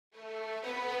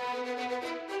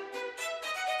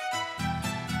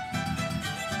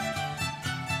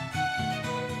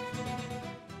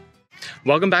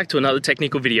Welcome back to another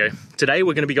technical video. Today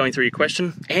we're going to be going through your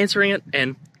question, answering it,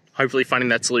 and hopefully finding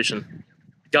that solution.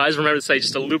 Guys, remember to stay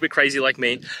just a little bit crazy like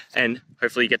me, and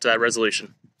hopefully you get to that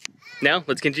resolution. Now,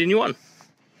 let's continue on.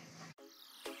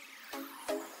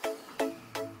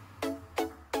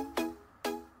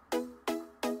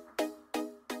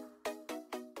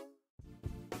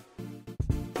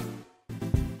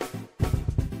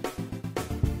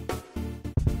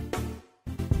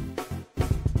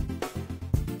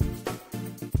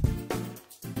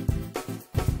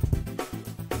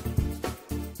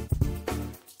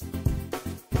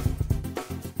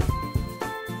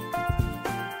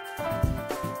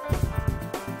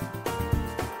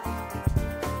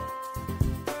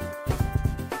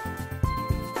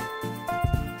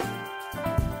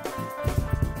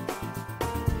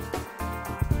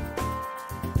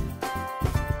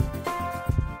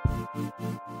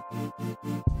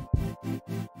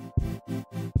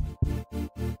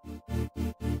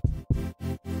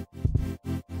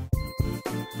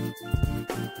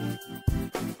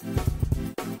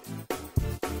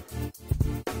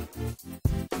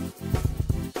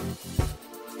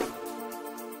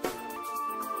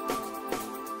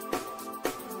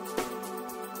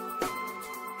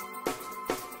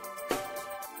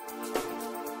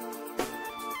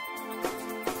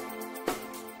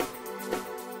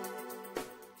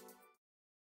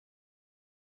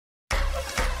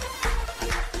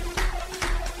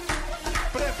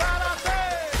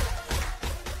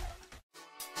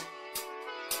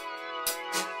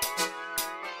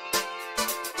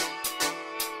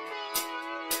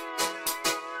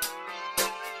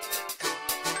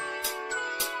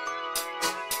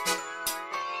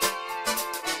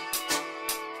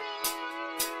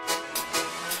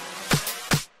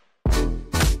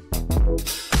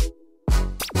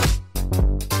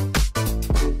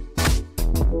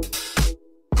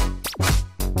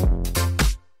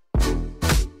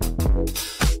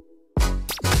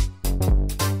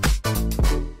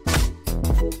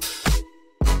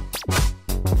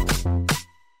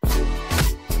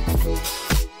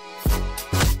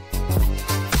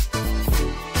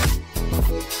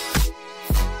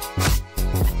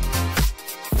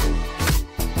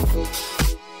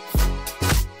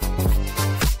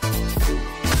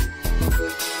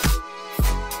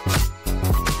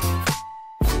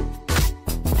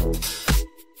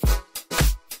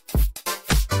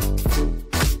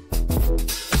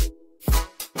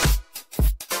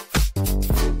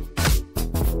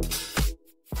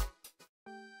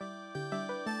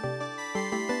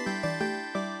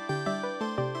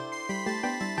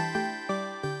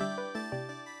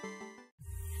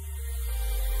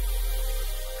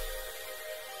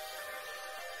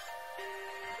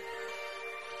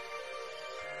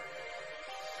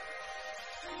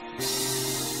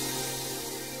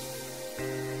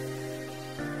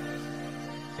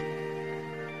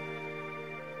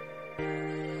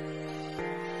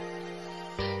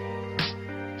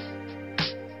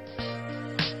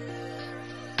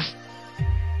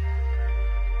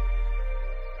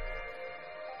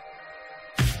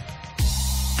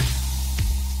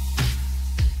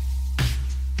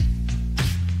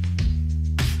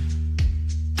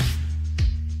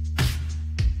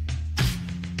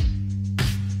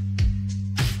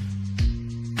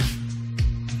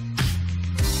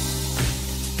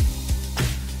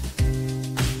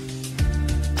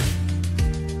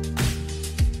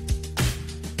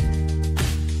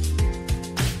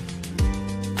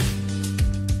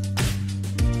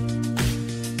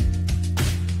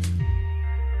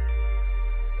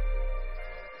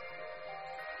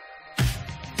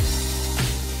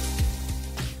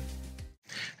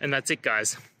 And that's it,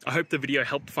 guys. I hope the video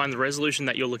helped find the resolution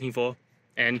that you're looking for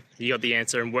and you got the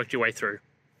answer and worked your way through.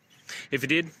 If you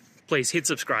did, please hit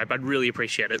subscribe. I'd really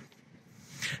appreciate it.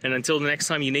 And until the next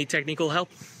time you need technical help,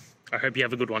 I hope you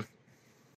have a good one.